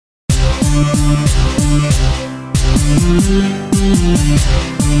Hey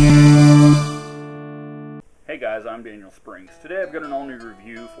guys, I'm Daniel Springs. Today I've got an all-new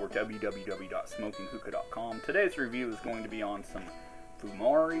review for www.Smoking-Hookah.com. Today's review is going to be on some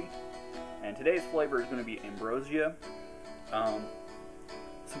Fumari, and today's flavor is going to be Ambrosia.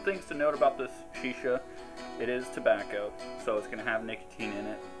 Some things to note about this shisha: it is tobacco, so it's going to have nicotine in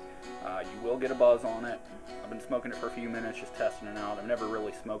it. You will get a buzz on it. I've been smoking it for a few minutes, just testing it out. I've never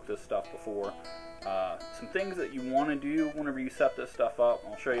really smoked this stuff before. Some things that you want to do whenever you set this stuff up,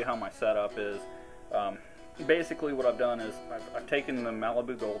 I'll show you how my setup is. Basically what I've done is I've taken the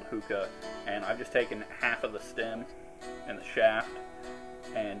Malibu Gold hookah and I've just taken half of the stem and the shaft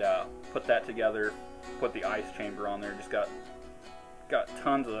and put that together, put the ice chamber on there. Just got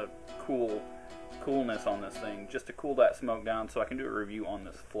tons of coolness on this thing just to cool that smoke down so I can do a review on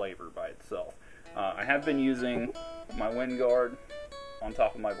this flavor by itself. I have been using my wind guard on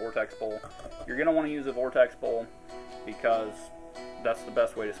top of my vortex bowl. You're going to want to use a vortex bowl because that's the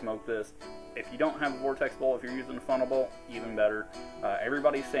best way to smoke this. If you don't have a vortex bowl, if you're using a funnel bowl, even better.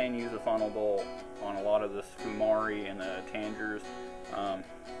 Everybody's saying use a funnel bowl on a lot of this Fumari and the Tangers.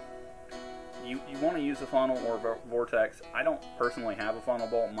 You want to use a funnel or a vortex. I don't personally have a funnel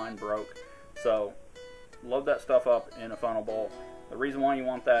bowl. Mine broke. So load that stuff up in a funnel bowl. The reason why you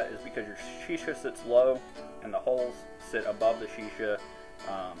want that is because your shisha sits low and the holes sit above the shisha.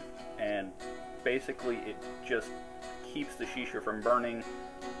 And basically it just keeps the shisha from burning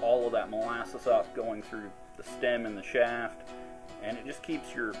all of that molasses up going through the stem and the shaft, and it just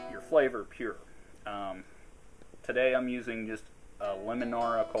keeps your flavor pure. Today I'm using just a lemon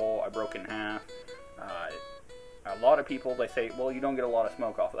nara coal I broke in half. A lot of people, they say, well, you don't get a lot of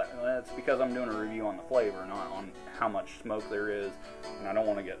smoke off of that. Well, that's because I'm doing a review on the flavor, not on how much smoke there is, and I don't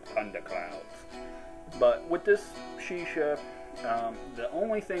want to get thunderclouds. But with this shisha, the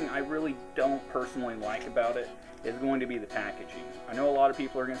only thing I really don't personally like about it is going to be the packaging. I know a lot of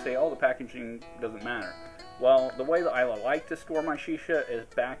people are going to say, oh, the packaging doesn't matter. Well, the way that I like to store my shisha is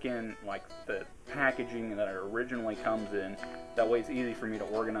back in like the packaging that it originally comes in. That way it's easy for me to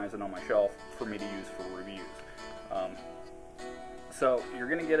organize it on my shelf for me to use for reviews. So you're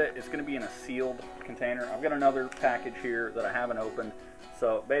going to get it, it's going to be in a sealed container. I've got another package here that I haven't opened.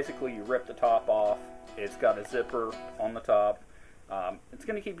 So basically you rip the top off. It's got a zipper on the top. It's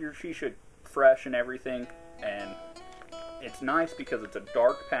going to keep your shisha fresh and everything. And it's nice because it's a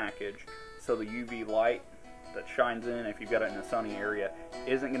dark package, so the UV light that shines in if you've got it in a sunny area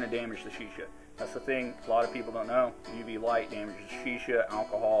isn't going to damage the shisha. That's the thing a lot of people don't know. UV light damages shisha,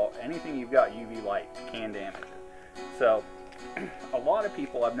 alcohol, anything you've got UV light can damage it. So a lot of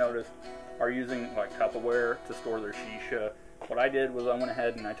people I've noticed are using like Tupperware to store their shisha. What I did was I went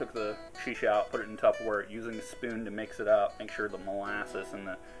ahead and I took the shisha out, put it in Tupperware using a spoon to mix it up, make sure the molasses and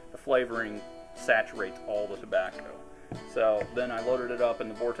the flavoring saturates all the tobacco. So then I loaded it up in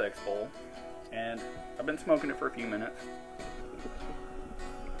the vortex bowl and I've been smoking it for a few minutes.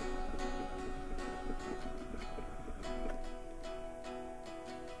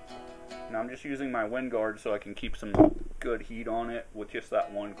 Now I'm just using my wind guard so I can keep some good heat on it with just that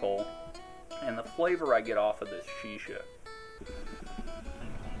one coal. And the flavor I get off of this shisha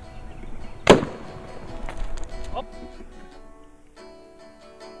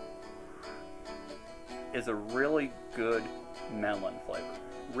is a really good melon flavor.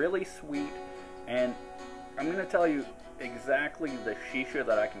 Really sweet, and I'm going to tell you exactly the shisha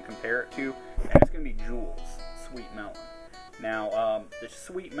that I can compare it to, and it's going to be Juul's Sweet Melon. Now, the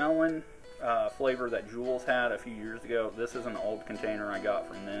Sweet Melon flavor that Juul's had a few years ago, this is an old container I got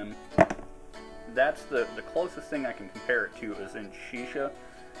from them. That's the closest thing I can compare it to is in shisha.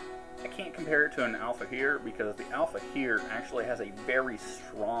 I can't compare it to an Alpha Here because the Alpha Here actually has a very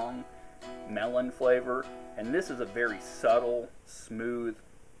strong melon flavor, and this is a very subtle, smooth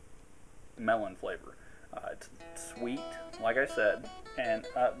melon flavor. It's sweet, like I said, and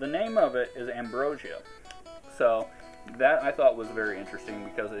the name of it is Ambrosia. So that I thought was very interesting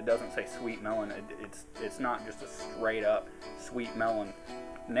because it doesn't say sweet melon. It's not just a straight up sweet melon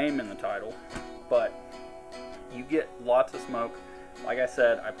name in the title, but you get lots of smoke. Like I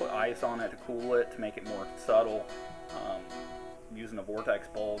said, I put ice on it to cool it, to make it more subtle. Using a vortex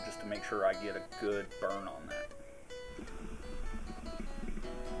bowl just to make sure I get a good burn on that.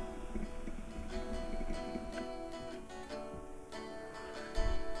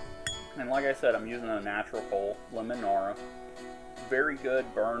 And like I said, I'm using a natural coal, lemon nara. Very good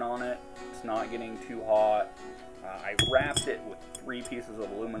burn on it. It's not getting too hot. I wrapped it with 3 pieces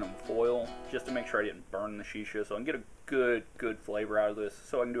of aluminum foil just to make sure I didn't burn the shisha, so I can get a good flavor out of this,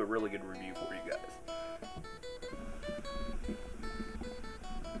 so I can do a really good review for you guys.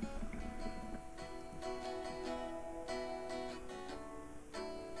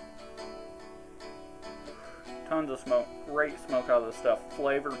 tons of smoke, great smoke out of this stuff.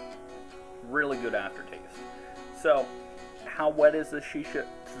 Flavor, really good aftertaste. So, how wet is this shisha?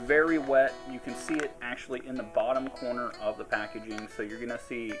 It's very wet. You can see it actually in the bottom corner of the packaging, so you're gonna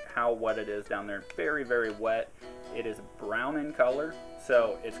see how wet it is down there. Very, very wet. It is brown in color,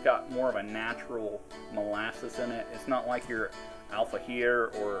 so it's got more of a natural molasses in it. It's not like your Alpha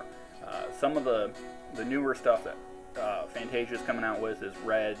here or some of the newer stuff that Fantasia's coming out with is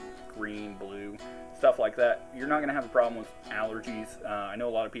red, green, blue, stuff like that. You're not gonna have a problem with allergies. I know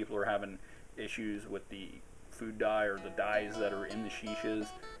a lot of people are having issues with the food dye or the dyes that are in the shishas.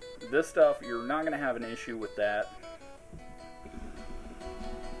 This stuff, you're not going to have an issue with that.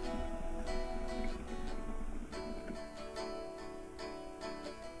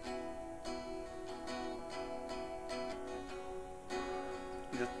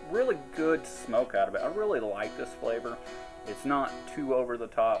 Just really good smoke out of it. I really like this flavor. It's not too over the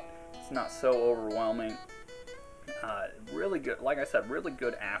top. It's not so overwhelming. Really good, like I said, really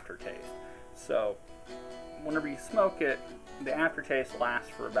good aftertaste. So whenever you smoke it, the aftertaste lasts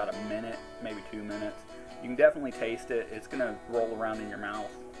for about a minute, maybe 2 minutes. You can definitely taste it. It's going to roll around in your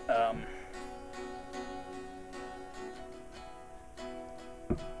mouth.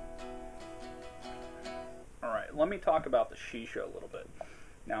 Alright, let me talk about the shisha a little bit.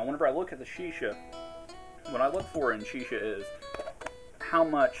 Now, whenever I look at the shisha, what I look for in shisha is how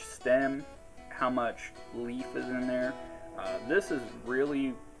much stem, how much leaf is in there. This is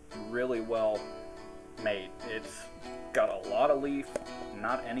really, really well made. It's got a lot of leaf,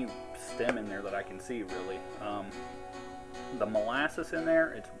 not any stem in there that I can see really. The molasses in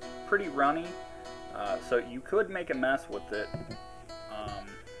there, it's pretty runny, so you could make a mess with it.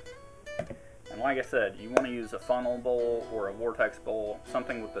 And like I said, you want to use a funnel bowl or a vortex bowl,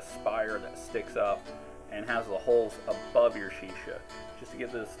 something with the spire that sticks up and has the holes above your shisha, just to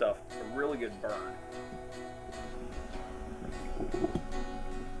give this stuff a really good burn.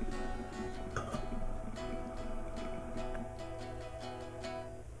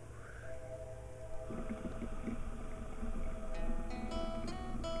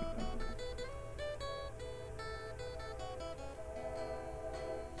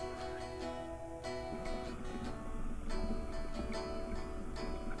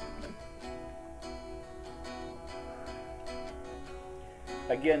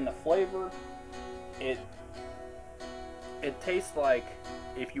 Again, the flavor, it tastes like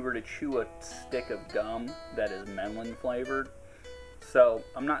if you were to chew a stick of gum that is melon flavored. So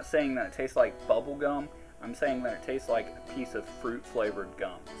I'm not saying that it tastes like bubble gum. I'm saying that it tastes like a piece of fruit flavored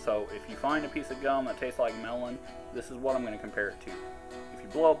gum. So if you find a piece of gum that tastes like melon, this is what I'm going to compare it to. If you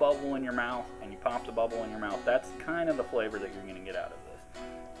blow a bubble in your mouth and you pop the bubble in your mouth, that's kind of the flavor that you're going to get out of this.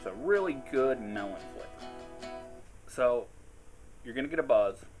 So really good melon flavor. So you're going to get a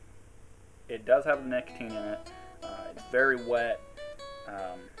buzz. It does have the nicotine in it. It's very wet.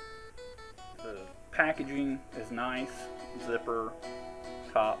 The packaging is nice. Zipper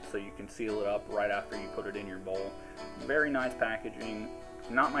top so you can seal it up right after you put it in your bowl. Very nice packaging.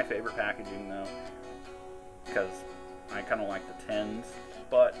 Not my favorite packaging though, because I kind of like the tins,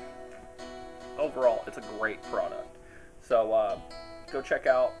 but overall it's a great product. So go check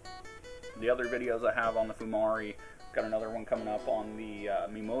out the other videos I have on the Fumari. Got another one coming up on the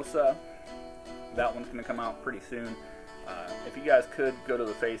Mimosa. That one's going to come out pretty soon. If you guys could go to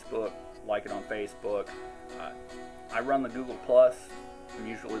the Facebook, like it on Facebook. I run the Google Plus. I'm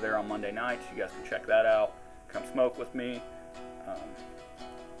usually there on Monday nights. You guys can check that out. Come smoke with me.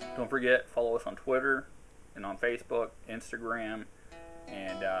 Don't forget, follow us on Twitter and on Facebook, Instagram,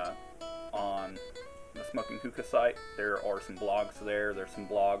 and on the Smoking-Hookah site. There are some blogs there. There's some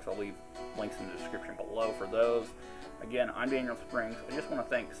blogs. I'll leave links in the description below for those. Again, I'm Daniel Springs. I just want to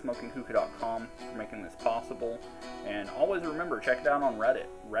thank Smoking-Hookah.com for making this possible. And always remember, check it out on Reddit.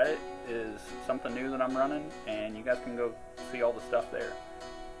 Reddit is something new that I'm running, and you guys can go see all the stuff there.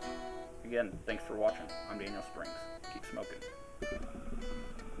 Again, thanks for watching. I'm Daniel Springs. Keep smoking. We'll be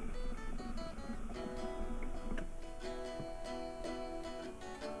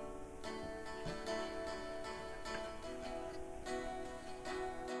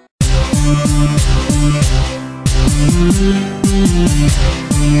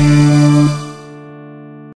right back.